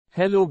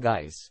Hello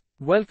guys.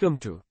 Welcome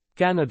to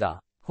Canada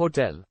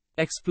Hotel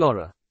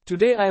Explorer.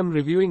 Today I am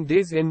reviewing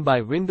Days Inn by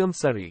Wyndham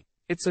Surrey.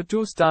 It's a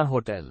 2-star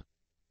hotel.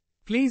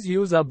 Please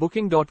use our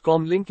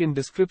booking.com link in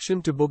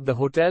description to book the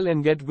hotel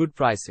and get good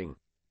pricing.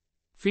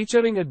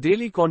 Featuring a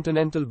daily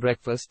continental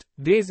breakfast,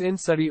 Days Inn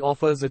Surrey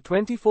offers a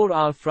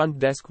 24-hour front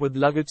desk with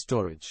luggage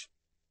storage.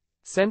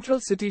 Central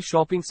City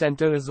Shopping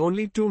Centre is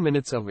only 2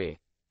 minutes away.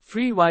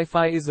 Free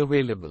Wi-Fi is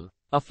available.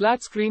 A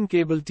flat-screen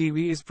cable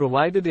TV is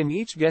provided in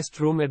each guest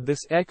room at this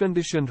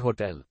air-conditioned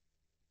hotel.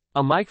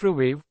 A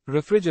microwave,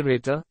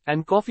 refrigerator,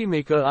 and coffee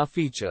maker are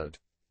featured.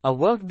 A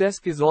work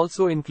desk is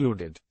also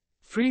included.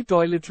 Free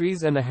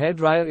toiletries and a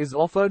hairdryer is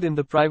offered in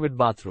the private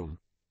bathroom.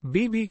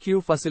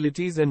 BBQ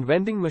facilities and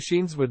vending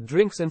machines with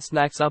drinks and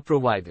snacks are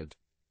provided.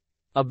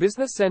 A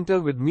business center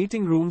with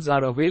meeting rooms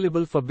are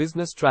available for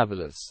business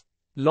travelers.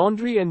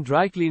 Laundry and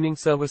dry cleaning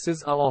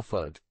services are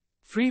offered.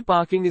 Free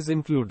parking is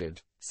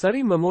included.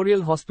 Surrey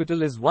Memorial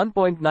Hospital is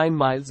 1.9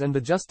 miles and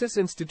the Justice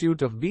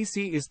Institute of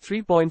BC is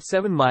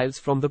 3.7 miles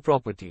from the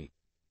property.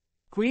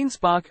 Queen's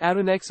Park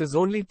Arenex is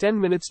only 10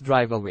 minutes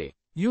drive away.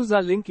 Use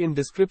our link in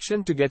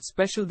description to get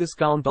special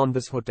discount on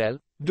this hotel.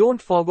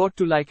 Don't forget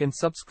to like and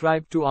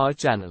subscribe to our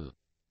channel.